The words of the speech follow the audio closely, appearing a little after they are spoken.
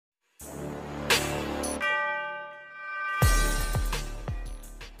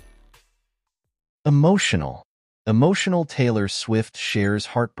Emotional. Emotional Taylor Swift shares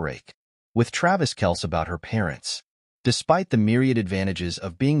Heartbreak with Travis Kelce about her parents. Despite the myriad advantages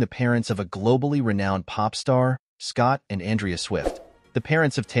of being the parents of a globally renowned pop star, Scott and Andrea Swift, the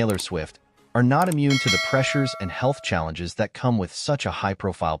parents of Taylor Swift, are not immune to the pressures and health challenges that come with such a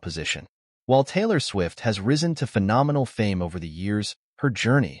high-profile position. While Taylor Swift has risen to phenomenal fame over the years, her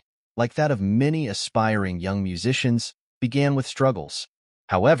journey, like that of many aspiring young musicians, began with struggles.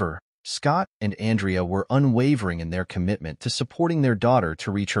 However, Scott and Andrea were unwavering in their commitment to supporting their daughter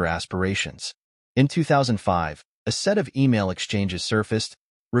to reach her aspirations. In 2005, a set of email exchanges surfaced,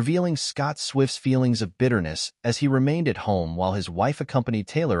 revealing Scott Swift's feelings of bitterness as he remained at home while his wife accompanied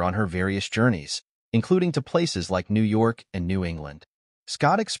Taylor on her various journeys, including to places like New York and New England.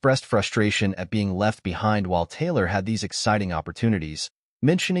 Scott expressed frustration at being left behind while Taylor had these exciting opportunities,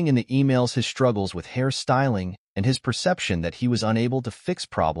 mentioning in the emails his struggles with hair styling and his perception that he was unable to fix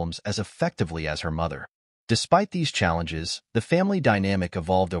problems as effectively as her mother. Despite these challenges, the family dynamic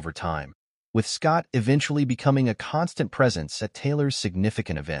evolved over time, with Scott eventually becoming a constant presence at Taylor's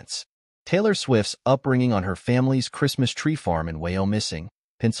significant events. Taylor Swift's upbringing on her family's Christmas tree farm in Wyomissing,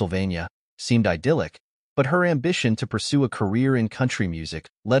 Pennsylvania, seemed idyllic, but her ambition to pursue a career in country music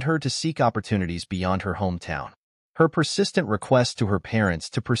led her to seek opportunities beyond her hometown. Her persistent request to her parents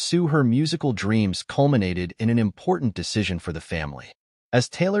to pursue her musical dreams culminated in an important decision for the family. As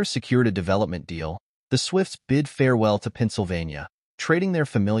Taylor secured a development deal, the Swifts bid farewell to Pennsylvania, trading their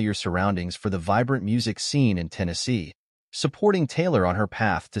familiar surroundings for the vibrant music scene in Tennessee, supporting Taylor on her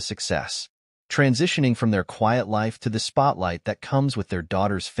path to success. Transitioning from their quiet life to the spotlight that comes with their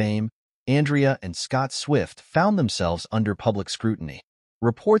daughter's fame, Andrea and Scott Swift found themselves under public scrutiny.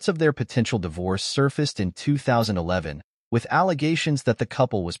 Reports of their potential divorce surfaced in 2011, with allegations that the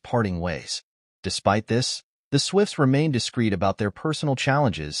couple was parting ways. Despite this, the Swifts remained discreet about their personal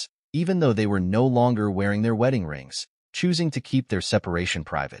challenges, even though they were no longer wearing their wedding rings, choosing to keep their separation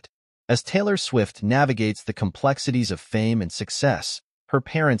private. As Taylor Swift navigates the complexities of fame and success, her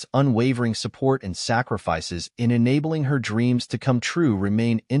parents' unwavering support and sacrifices in enabling her dreams to come true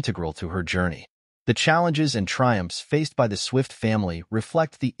remain integral to her journey. The challenges and triumphs faced by the Swift family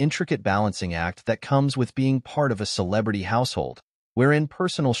reflect the intricate balancing act that comes with being part of a celebrity household, wherein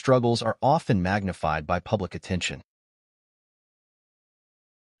personal struggles are often magnified by public attention.